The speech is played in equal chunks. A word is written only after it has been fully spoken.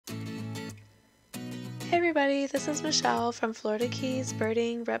Hey everybody, this is Michelle from Florida Keys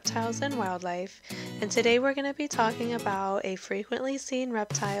Birding, Reptiles, and Wildlife, and today we're going to be talking about a frequently seen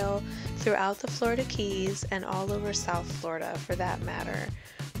reptile throughout the Florida Keys and all over South Florida for that matter.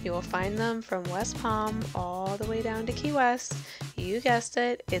 You will find them from West Palm all the way down to Key West. You guessed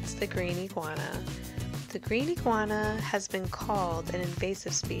it, it's the green iguana. The green iguana has been called an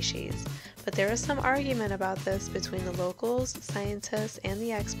invasive species, but there is some argument about this between the locals, scientists, and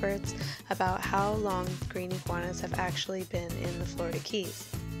the experts about how long green iguanas have actually been in the Florida Keys.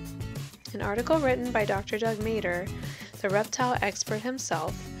 An article written by Dr. Doug Mader, the reptile expert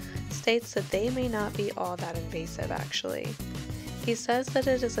himself, states that they may not be all that invasive actually. He says that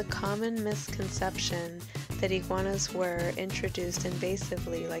it is a common misconception that iguanas were introduced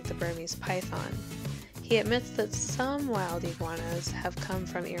invasively like the Burmese python. He admits that some wild iguanas have come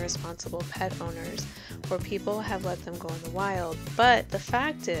from irresponsible pet owners where people have let them go in the wild, but the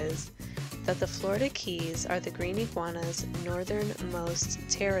fact is that the Florida Keys are the green iguana's northernmost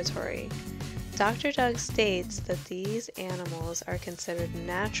territory. Dr. Doug states that these animals are considered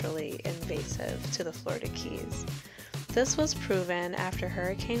naturally invasive to the Florida Keys. This was proven after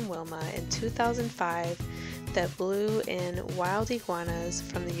Hurricane Wilma in 2005 that blew in wild iguanas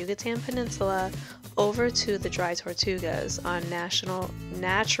from the Yucatan Peninsula over to the dry tortugas on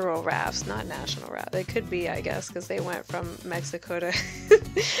natural rafts, not national rafts. They could be, I guess, because they went from Mexico to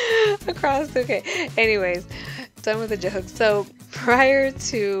across. Okay, anyways, done with the joke. So prior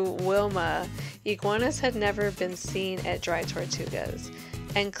to Wilma, iguanas had never been seen at dry tortugas.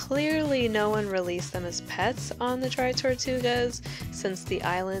 And clearly no one released them as pets on the dry tortugas since the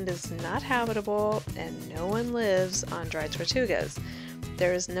island is not habitable and no one lives on dry tortugas.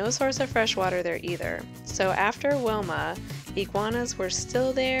 There is no source of fresh water there either. So after Wilma, iguanas were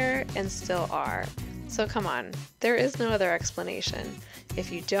still there and still are. So come on, there is no other explanation.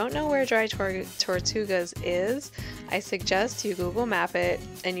 If you don't know where dry tortugas is, I suggest you Google map it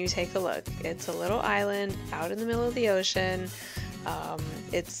and you take a look. It's a little island out in the middle of the ocean.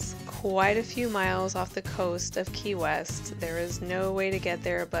 It's quite a few miles off the coast of Key West. There is no way to get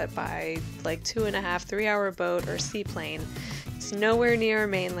there but by like 2.5-3 hour boat or seaplane. It's nowhere near a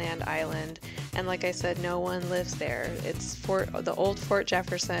mainland island, and like I said, no one lives there. It's the old Fort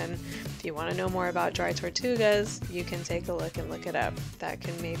Jefferson. If you want to know more about dry tortugas, you can take a look and look it up. That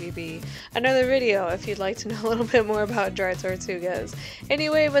can maybe be another video if you'd like to know a little bit more about dry tortugas.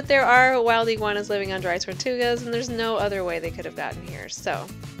 Anyway, but there are wild iguanas living on dry tortugas, and there's no other way they could have gotten here. So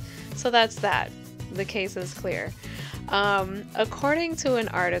that's that. The case is clear. According to an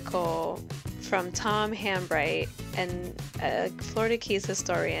article from Tom Hambright, and a Florida Keys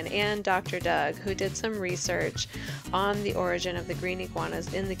historian, and Dr. Doug, who did some research on the origin of the green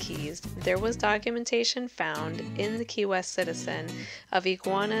iguanas in the Keys, there was documentation found in the Key West Citizen of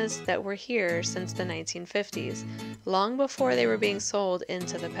iguanas that were here since the 1950s, long before they were being sold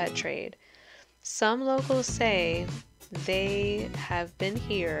into the pet trade. Some locals say they have been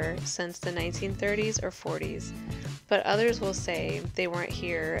here since the 1930s or 40s, but others will say they weren't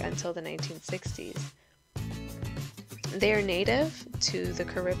here until the 1960s. They are native to the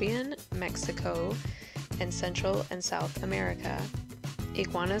Caribbean, Mexico, and Central and South America.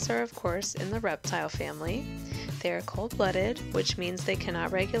 Iguanas are, of course, in the reptile family. They are cold-blooded, which means they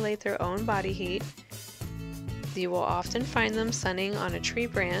cannot regulate their own body heat. You will often find them sunning on a tree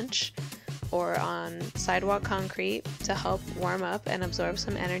branch or on sidewalk concrete to help warm up and absorb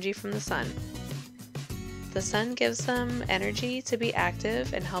some energy from the sun. The sun gives them energy to be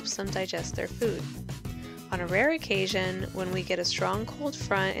active and helps them digest their food. On a rare occasion, when we get a strong cold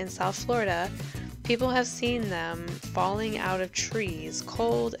front in South Florida, people have seen them falling out of trees,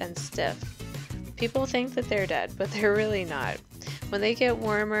 cold and stiff. People think that they're dead, but they're really not. When they get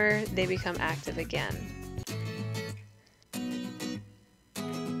warmer, they become active again.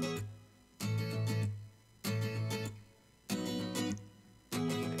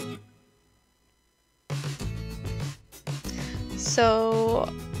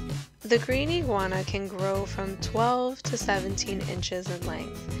 So the green iguana can grow from 12 to 17 inches in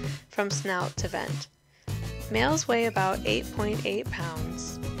length, from snout to vent. Males weigh about 8.8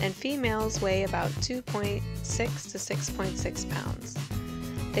 pounds, and females weigh about 2.6 to 6.6 pounds.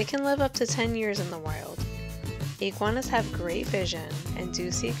 They can live up to 10 years in the wild. Iguanas have great vision and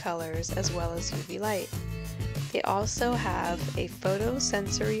do see colors as well as UV light. They also have a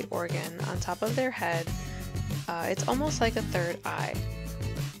photosensory organ on top of their head. It's almost like a third eye.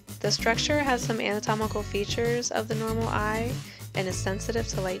 The structure has some anatomical features of the normal eye and is sensitive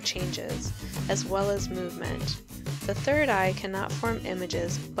to light changes, as well as movement. The third eye cannot form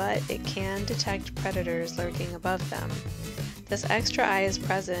images, but it can detect predators lurking above them. This extra eye is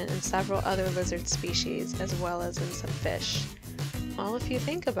present in several other lizard species as well as in some fish. Well, if you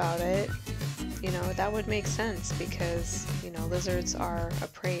think about it, that would make sense because, lizards are a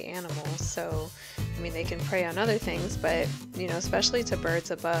prey animal. So, they can prey on other things, but, especially to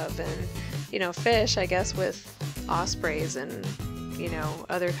birds above and, fish, I guess, with ospreys and,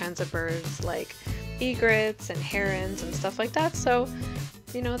 other kinds of birds like egrets and herons and stuff like that. So,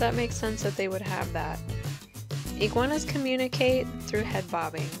 that makes sense that they would have that. Iguanas communicate through head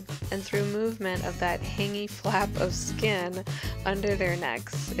bobbing and through movement of that hangy flap of skin under their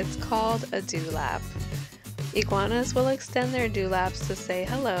necks. It's called a dewlap. Iguanas will extend their dewlaps to say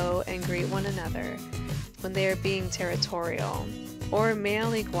hello and greet one another when they are being territorial, or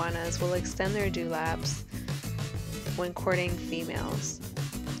male iguanas will extend their dewlaps when courting females.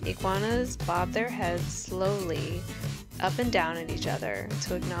 Iguanas bob their heads slowly up and down at each other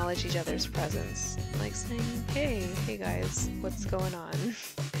to acknowledge each other's presence, like saying, hey guys, what's going on?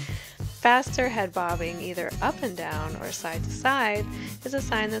 Faster head bobbing, either up and down or side to side, is a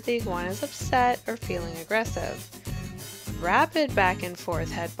sign that the iguana is upset or feeling aggressive. Rapid back and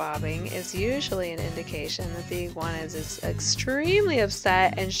forth head bobbing is usually an indication that the iguana is extremely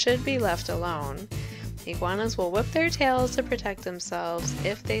upset and should be left alone. Iguanas will whip their tails to protect themselves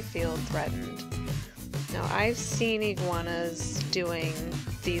if they feel threatened. Now, I've seen iguanas doing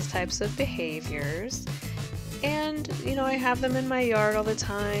these types of behaviors, and I have them in my yard all the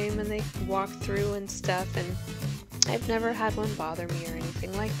time and they walk through and stuff, and I've never had one bother me or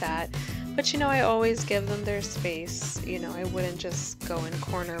anything like that. But I always give them their space. I wouldn't just go and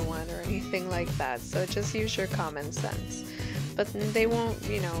corner one or anything like that. So just use your common sense. But they won't,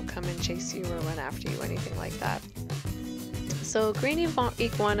 come and chase you or run after you, anything like that. So green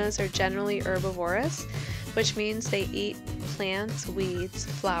iguanas are generally herbivorous, which means they eat plants, weeds,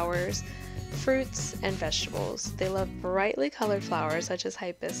 flowers, fruits, and vegetables. They love brightly colored flowers such as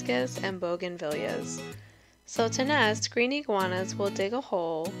hibiscus and bougainvilleas. So to nest, green iguanas will dig a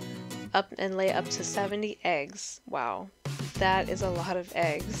hole up and lay up to 70 eggs. Wow, that is a lot of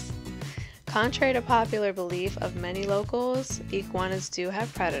eggs. Contrary to popular belief of many locals, iguanas do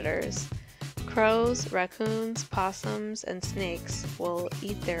have predators. Crows, raccoons, possums, and snakes will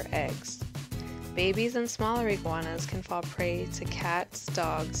eat their eggs. Babies and smaller iguanas can fall prey to cats,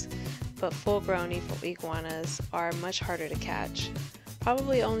 dogs, but full-grown iguanas are much harder to catch.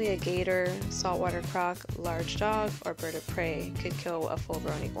 Probably only a gator, saltwater croc, large dog, or bird of prey could kill a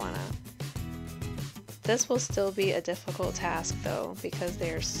full-grown iguana. This will still be a difficult task though, because they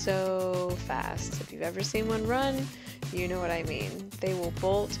are so fast. If you've ever seen one run, you know what I mean. They will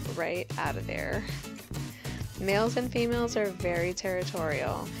bolt right out of there. Males and females are very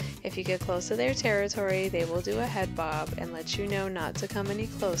territorial. If you get close to their territory, they will do a head bob and let you know not to come any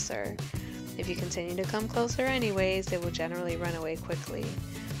closer. If you continue to come closer anyways, they will generally run away quickly.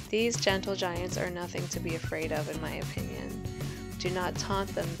 These gentle giants are nothing to be afraid of, in my opinion. Do not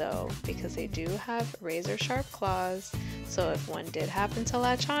taunt them though, because they do have razor-sharp claws, so if one did happen to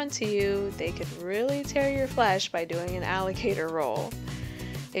latch on to you, they could really tear your flesh by doing an alligator roll.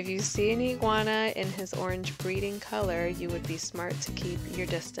 If you see an iguana in his orange breeding color, you would be smart to keep your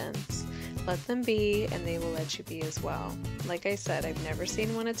distance. Let them be, and they will let you be as well. Like I said, I've never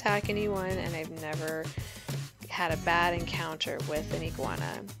seen one attack anyone, and I've never had a bad encounter with an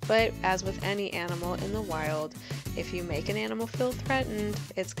iguana. But as with any animal in the wild, if you make an animal feel threatened,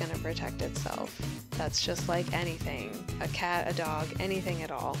 it's going to protect itself. That's just like anything, a cat, a dog, anything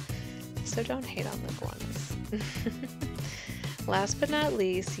at all. So don't hate on the iguanas. Last but not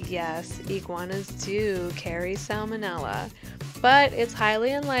least, yes, iguanas do carry salmonella, but it's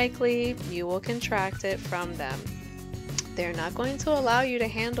highly unlikely you will contract it from them. They're not going to allow you to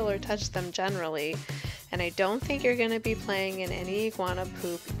handle or touch them generally, and I don't think you're going to be playing in any iguana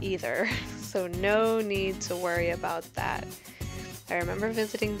poop either, so no need to worry about that. I remember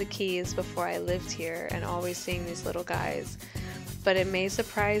visiting the Keys before I lived here and always seeing these little guys. But it may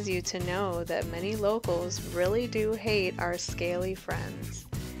surprise you to know that many locals really do hate our scaly friends.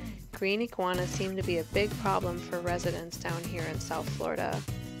 Green iguanas seem to be a big problem for residents down here in South Florida.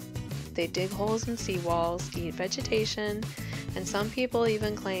 They dig holes in seawalls, eat vegetation, and some people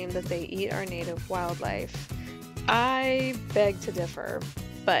even claim that they eat our native wildlife. I beg to differ,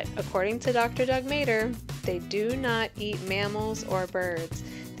 but according to Dr. Doug Mader, they do not eat mammals or birds.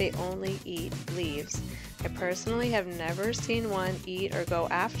 They only eat leaves. I personally have never seen one eat or go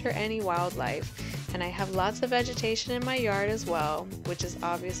after any wildlife, and I have lots of vegetation in my yard as well, which is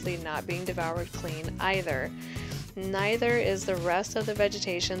obviously not being devoured clean either. Neither is the rest of the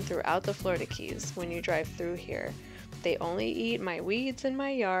vegetation throughout the Florida Keys when you drive through here. They only eat my weeds in my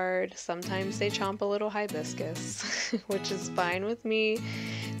yard. Sometimes they chomp a little hibiscus, which is fine with me.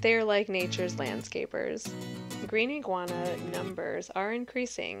 They're like nature's landscapers. Green iguana numbers are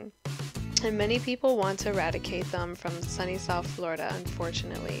increasing, and many people want to eradicate them from sunny South Florida,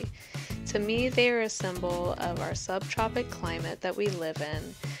 unfortunately. To me, they are a symbol of our subtropic climate that we live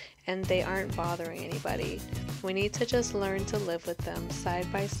in, and they aren't bothering anybody. We need to just learn to live with them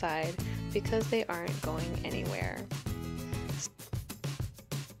side by side because they aren't going anywhere.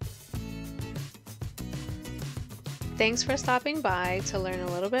 Thanks for stopping by to learn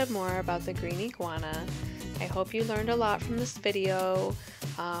a little bit more about the green iguana. I hope you learned a lot from this video.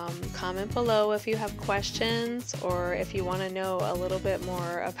 Comment below if you have questions or if you want to know a little bit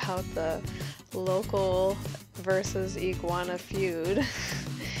more about the local versus iguana feud.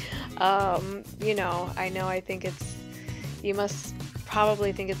 You must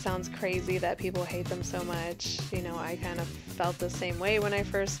probably think it sounds crazy that people hate them so much. I kind of felt the same way when I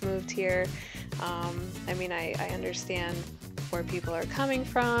first moved here. I understand where people are coming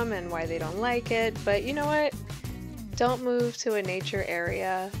from and why they don't like it, but you know what? Don't move to a nature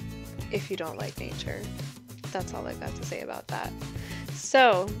area if you don't like nature. That's all I've got to say about that.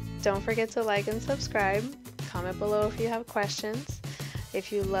 So, don't forget to like and subscribe. Comment below if you have questions.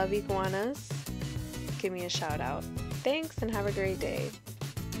 If you love iguanas, give me a shout out. Thanks and have a great day.